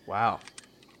 Wow.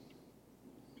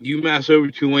 UMass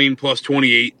over Tulane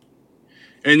 +28,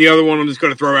 and the other one I'm just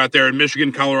going to throw out there in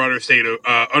Michigan, Colorado State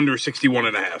under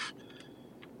 61.5.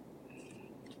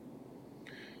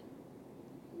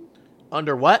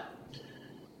 Under what?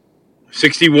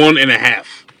 61.5.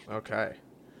 Okay.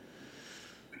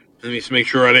 Let me just make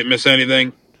sure I didn't miss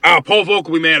anything. Paul Volk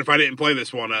will be mad if I didn't play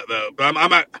this one, though. But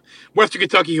I'm at Western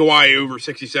Kentucky, Hawaii over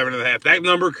 67.5. That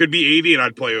number could be 80, and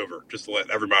I'd play over, just to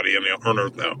let everybody on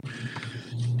Earth know.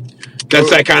 That's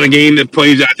that kind of game that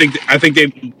plays. I think they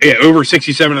over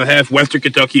 67.5. Western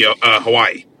Kentucky,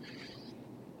 Hawaii.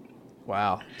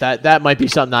 Wow, that might be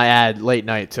something I add late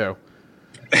night too.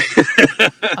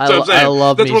 I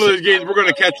love that's one of those games we're going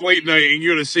to catch late night, and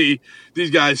you're going to see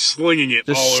these guys slinging it,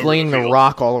 just slinging the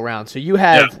rock all around. So you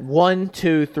have 1,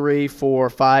 2, 3, 4,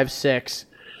 5, 6,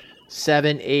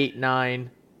 7, 8,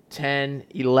 9, 10,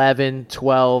 11,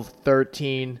 12,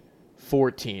 13,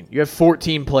 14. You have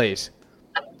 14 plays.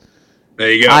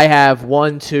 There you go. I have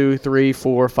 1, 2, 3,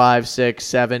 4, 5, 6,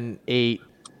 7, 8,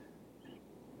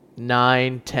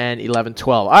 9, 10, 11,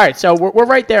 12. All right, so we're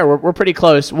right there. We're pretty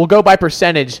close. We'll go by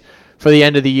percentage for the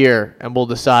end of the year, and we'll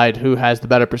decide who has the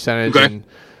better percentage. Okay. And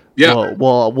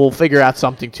we'll figure out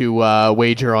something to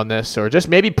wager on this, or just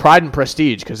maybe pride and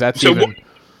prestige, because that's even.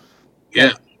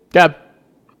 Yeah. Yeah.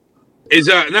 Is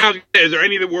there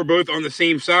any that we're both on the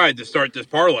same side to start this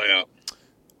parlay up?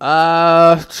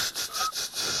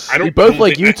 We both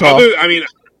like Utah.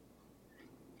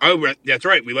 That's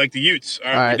right. We like the Utes.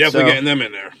 All right, we're definitely getting them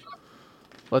in there.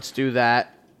 Let's do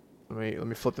that. Let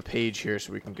me flip the page here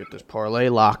so we can get this parlay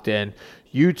locked in.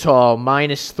 Utah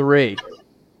 -3.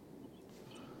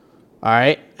 All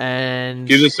right, and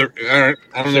give this. All right,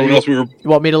 I don't know what else we were. You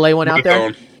want me to lay one out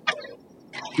there?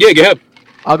 Yeah, go ahead.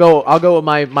 I'll go with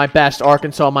my best,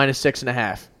 Arkansas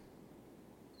 -6.5.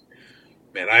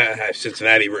 Man, I have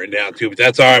Cincinnati written down too, but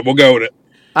that's all right. We'll go with it.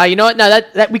 You know what? No,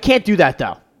 that we can't do that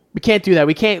though. We can't do that.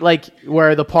 We can't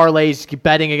where the parlays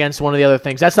betting against one of the other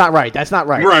things. That's not right. That's not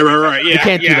right. Right. Yeah, we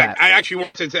can't do that. I actually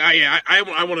want Cincinnati. I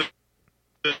want to.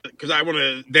 because I want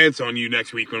to dance on you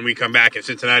next week when we come back and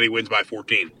Cincinnati wins by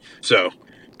 14. So,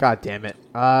 God damn it.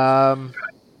 How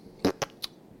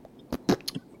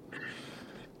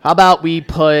about we'll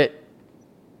put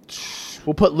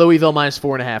Louisville minus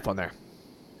 4.5 on there.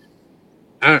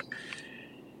 all right.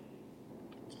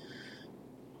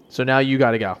 So now you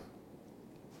got to go.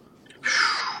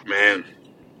 Man,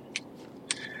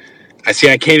 I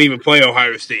can't even play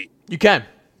Ohio State. You can.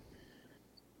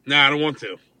 No, I don't want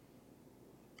to.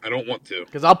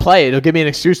 Because I'll play it. It'll give me an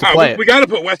excuse to play it. We got to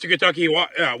put Western Kentucky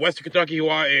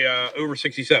over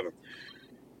 67.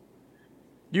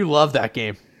 You love that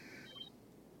game.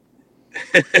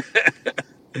 I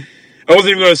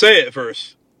wasn't even going to say it at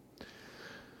first.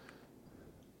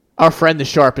 Our friend the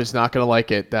Sharp is not going to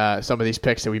like it. Some of these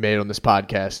picks that we made on this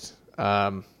podcast.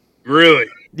 Really?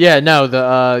 Yeah, no.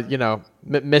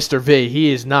 Mr. V.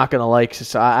 He is not going to like.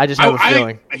 So I just have a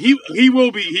feeling he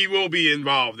will be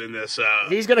involved in this.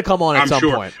 He's going to come on at some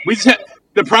point.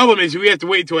 The problem is we have to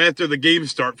wait until after the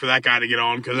games start for that guy to get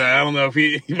on because I don't know if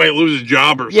he might lose his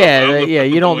job or something. Yeah.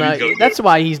 You don't know. That's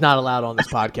why he's not allowed on this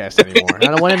podcast anymore. I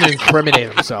don't want him to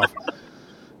incriminate himself.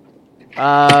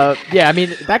 Yeah, I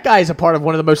mean, that guy is a part of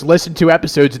one of the most listened to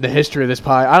episodes in the history of this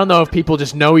pod. I don't know if people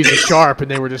just know he's a Sharp and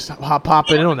they were just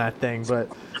popping in on that thing, but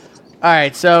all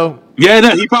right, so yeah,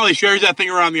 no, he probably shares that thing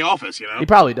around the office, you know. He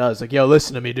probably does. Like, yo,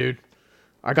 listen to me, dude.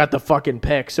 I got the fucking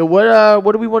pick. So what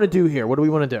do we want to do here? What do we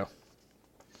want to do?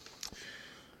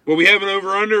 Well, we have an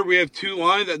over under. We have two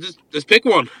lines. Just pick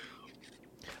one.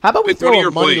 How about we throw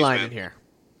a money plays, line man. in here?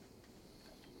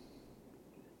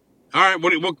 All right,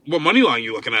 what money line are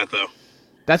you looking at though?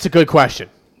 That's a good question.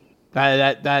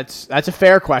 That's a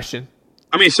fair question.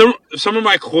 I mean, some of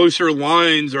my closer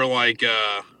lines are like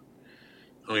I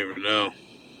don't even know.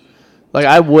 Like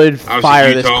I would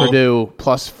fire this Utah. Purdue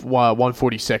plus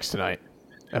 146 tonight.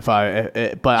 But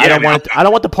Yeah, I don't want I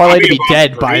don't want the parlay to be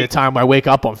dead by Purdue. the time I wake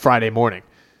up on Friday morning.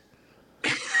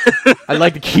 I'd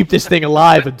like to keep this thing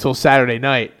alive until Saturday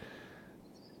night.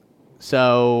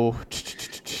 So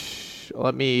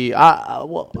let me. I'm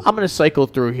going to cycle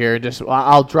through here.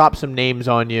 I'll drop some names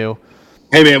on you.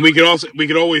 Hey man, we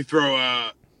could always throw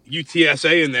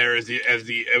UTSA in there as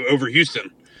the over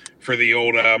Houston for the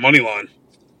old money line.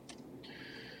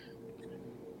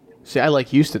 See, I like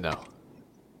Houston though.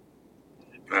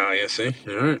 Oh yeah, see,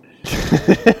 all right.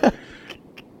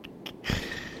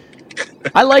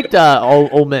 I liked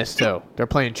Ole Miss too. They're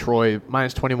playing Troy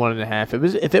minus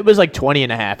 21.5. If it was like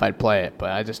 20.5, I'd play it,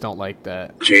 but I just don't like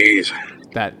that. Jeez,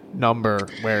 that number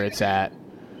where it's at.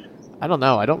 I don't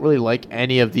know. I don't really like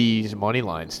any of these money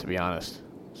lines, to be honest.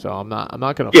 So I'm not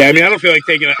gonna. Yeah, I mean, I don't feel like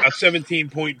taking a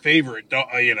 17-point favorite.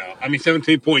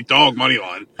 17-point dog money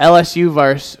line. LSU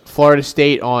versus Florida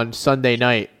State on Sunday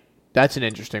night. That's an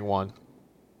interesting one.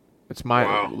 It's my.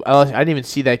 Wow. I didn't even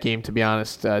see that game, to be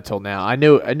honest, till now. I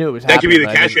knew it was That could happening. be the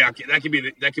cash out. That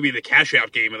could be the cash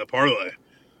out game of the parlay.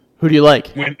 Who do you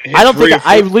like? I don't think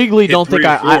I legally don't think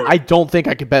I don't think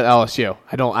I could bet LSU.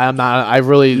 I'm not. I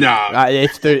really. No.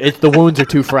 It's the wounds are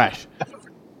too fresh.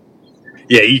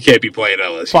 Yeah, you can't be playing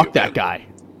LSU. Fuck that guy.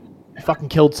 He fucking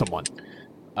killed someone.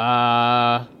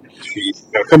 Jeez.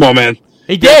 No, come on, man.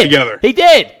 He Get did. together. He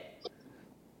did.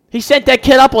 He sent that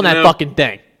kid up on that fucking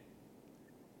thing.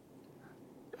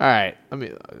 All right. I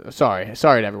mean, sorry to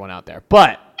everyone out there,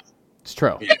 but it's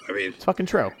true. Yeah, I mean, It's fucking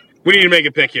true. we need to make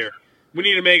a pick here. We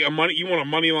need to make a money. You want a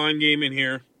money line game in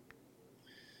here,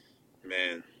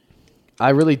 man?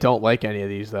 I really don't like any of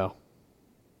these though.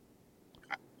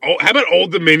 Oh, how about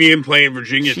Old Dominion playing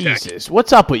Virginia Tech? Jesus,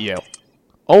 what's up with you?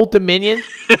 Old Dominion?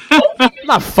 I'm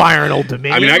not firing Old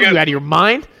Dominion. I mean, Are you out of your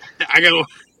mind? I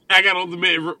got Old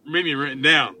Dominion written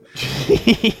down.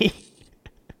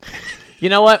 You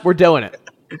know what? We're doing it.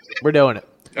 All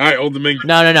right, Old Dominion.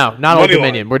 No, not Money Old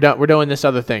Dominion. line. We're doing this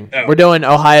other thing. Oh. We're doing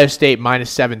Ohio State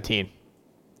minus 17.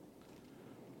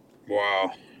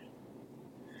 Wow.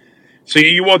 So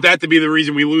you want that to be the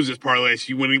reason we lose this parlay?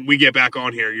 So when we get back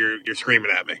on here, you're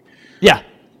screaming at me. Yeah.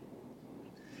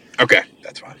 Okay,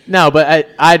 that's fine. No, but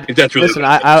If that's really listen.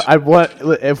 what I want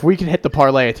if we can hit the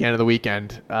parlay at the end of the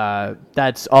weekend.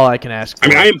 That's all I can ask for. I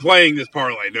mean, I am playing this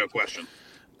parlay, no question.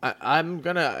 I'm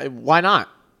gonna. Why not?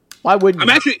 Why wouldn't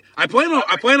you? I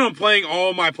plan on playing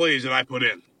all my plays that I put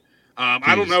in.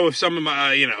 I don't know if some of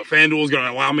my FanDuel is going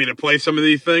to allow me to play some of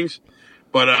these things,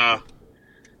 but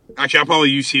actually I'll probably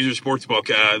use Caesar Sportsbook,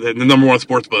 the number one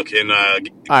sportsbook in. All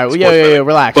right, well, yeah.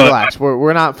 Relax.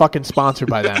 We're not fucking sponsored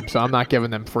by them, so I'm not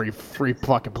giving them free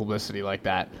fucking publicity like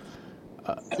that.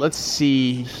 Let's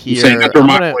see here. You're saying after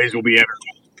my plays will be entered.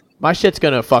 My phone's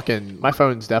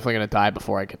definitely gonna die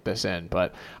before I get this in,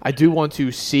 but I do want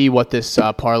to see what this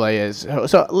parlay is.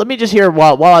 So let me just hear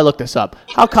while I look this up.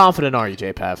 How confident are you,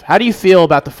 JPav? How do you feel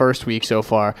about the first week so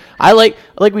far? I like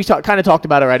we kind of talked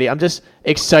about already. I'm just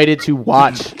excited to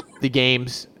watch the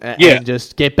games and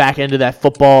just get back into that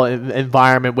football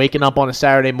environment. Waking up on a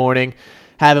Saturday morning,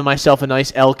 having myself a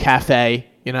nice El Cafe,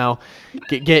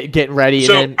 getting ready,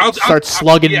 So, and then start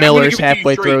slugging Millers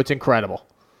halfway through. It's incredible.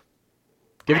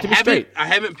 Give it to me straight. I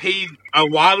haven't paid a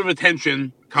lot of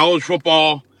attention college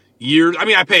football years. I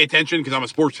mean, I pay attention because I'm a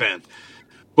sports fan.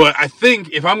 But I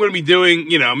think if I'm going to be doing,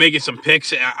 making some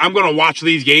picks, I'm going to watch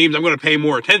these games. I'm going to pay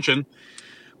more attention.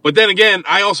 But then again,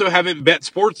 I also haven't bet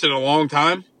sports in a long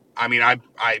time. I mean, I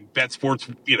bet sports,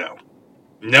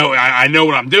 I know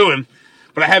what I'm doing,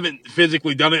 but I haven't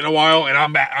physically done it in a while, and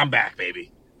I'm back,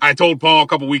 baby. I told Paul a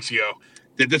couple weeks ago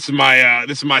that this is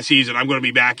my season. I'm going to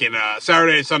be back in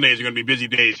Saturday and Sundays are going to be busy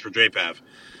days for JPav.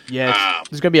 Yeah,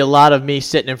 there's going to be a lot of me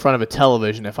sitting in front of a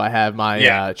television if I have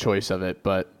my choice of it,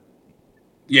 but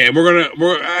yeah,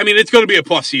 it's going to be a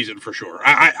plus season for sure.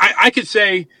 I could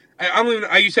say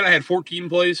you said I had 14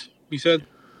 plays. You said,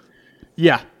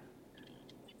 yeah.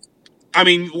 I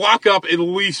mean, lock up at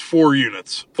least 4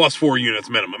 units, plus 4 units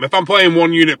minimum. If I'm playing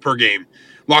 1 unit per game,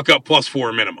 lock up plus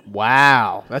 4 minimum.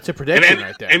 Wow, that's a prediction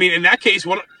right there. I mean, in that case,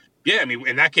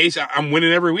 I'm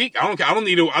winning every week. I don't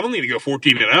need to go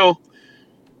 14-0.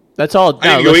 That's all.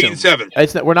 I need to go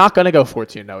 8-7. We're not going to go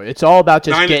 14-0. It's all about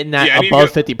just getting that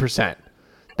above 50%.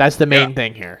 That's the main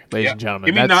thing here, ladies and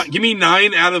gentlemen. Give me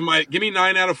 9 out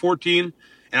of 14,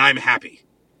 and I'm happy.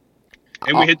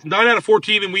 And we hit 9 out of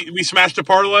 14, and we smashed a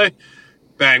parlay.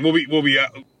 Bang! We'll be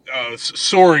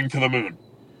soaring to the moon.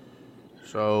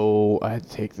 So I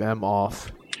take them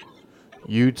off.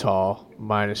 Utah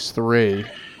 -3.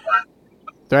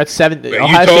 They're at 7.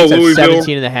 Ohio State's at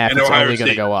 17.5. It's only going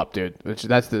to go up, dude.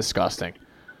 That's disgusting.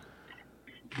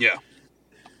 Yeah.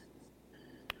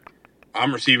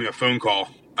 I'm receiving a phone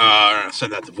call.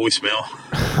 Send that to voicemail.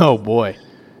 Oh boy!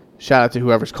 Shout out to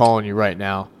whoever's calling you right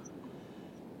now.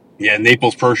 Yeah,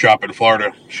 Naples Pro Shop in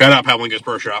Florida. Shout out Pavlinka's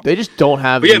Pro Shop. They just don't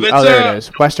have there it is.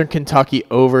 Western Kentucky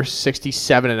over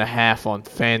 67.5 on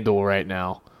FanDuel right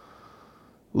now.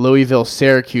 Louisville,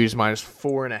 Syracuse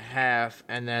 -4.5.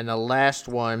 And then the last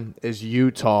one is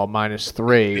Utah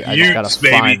 -3. I just got to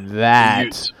find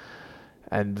that.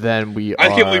 And then I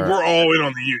can't believe we're all in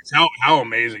on the Utes. How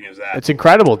amazing is that? It's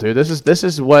incredible, dude. This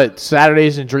is what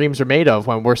Saturdays and dreams are made of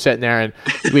when we're sitting there and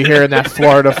we hear that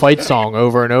Florida fight song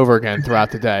over and over again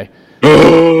throughout the day.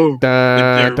 Shout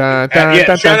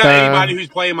out anybody who's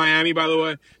playing Miami, by the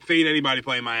way. Fade anybody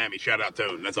playing Miami. Shout out to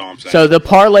them. That's all I'm saying. So the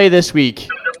parlay this week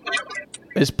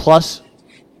is plus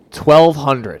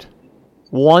 1,200.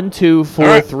 1, 2,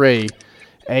 4, 3.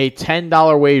 A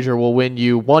 $10 wager will win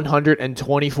you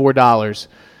 $124.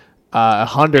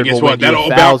 100 will win you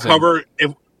 $1,000.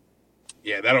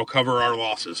 That'll cover our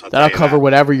losses. That'll cover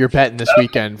whatever you're betting this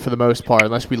weekend for the most part,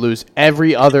 unless we lose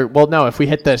every other. Well, no, if we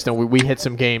hit this, then we hit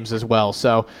some games as well.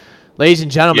 So, ladies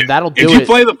and gentlemen, that'll do it. If you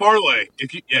play the parlay,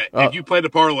 if you play the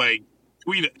parlay,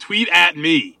 tweet at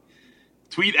me,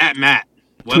 tweet at Matt.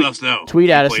 Let us know. Tweet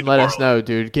at us and let us know,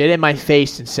 dude. Get in my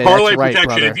face and say that's right,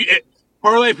 brother.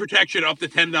 Parlay protection up to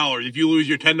 $10. If you lose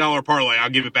your $10 parlay,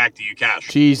 I'll give it back to you cash.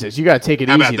 Jesus, you got to take it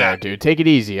easy there, dude. Take it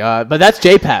easy. But that's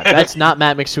JPav. That's not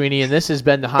Matt McSweeney, and this has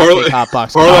been the Hot Take Hot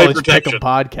Box College Pick'em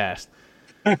Podcast.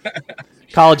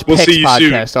 College Picks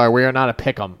Podcast. Sorry, we are not a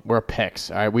Pick'em. We're a Picks.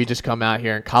 All right, we just come out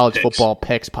here and College Football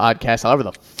Picks Podcast, however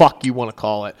the fuck you want to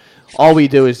call it. All we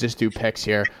do is just do picks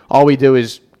here. All we do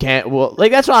is that's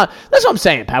what I'm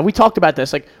saying, Pat. We talked about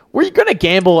this. Like, we're going to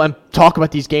gamble and talk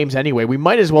about these games anyway. We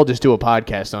might as well just do a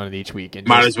podcast on it each week and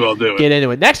might as well do it. Get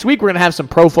into it. Next week, we're going to have some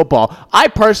pro football. I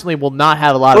personally will not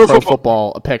have a lot of pro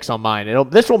football picks on mine.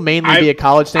 This will mainly be a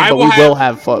college thing, but we will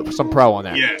have some pro on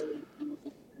there.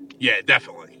 Yeah,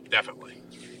 definitely.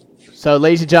 So,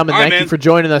 ladies and gentlemen, thank you for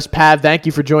joining us. Pav, thank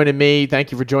you for joining me.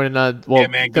 Thank you for joining us. Well,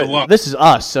 good luck. This is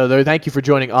us, so thank you for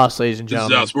joining us, ladies and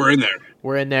gentlemen. This is us. We're in there.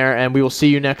 We're in there, and we will see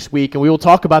you next week, and we will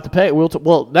talk about the pick.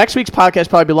 Next week's podcast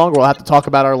probably be longer. We'll have to talk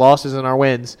about our losses and our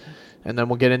wins, and then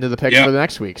we'll get into the picks for the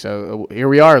next week. So here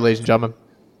we are, ladies and gentlemen.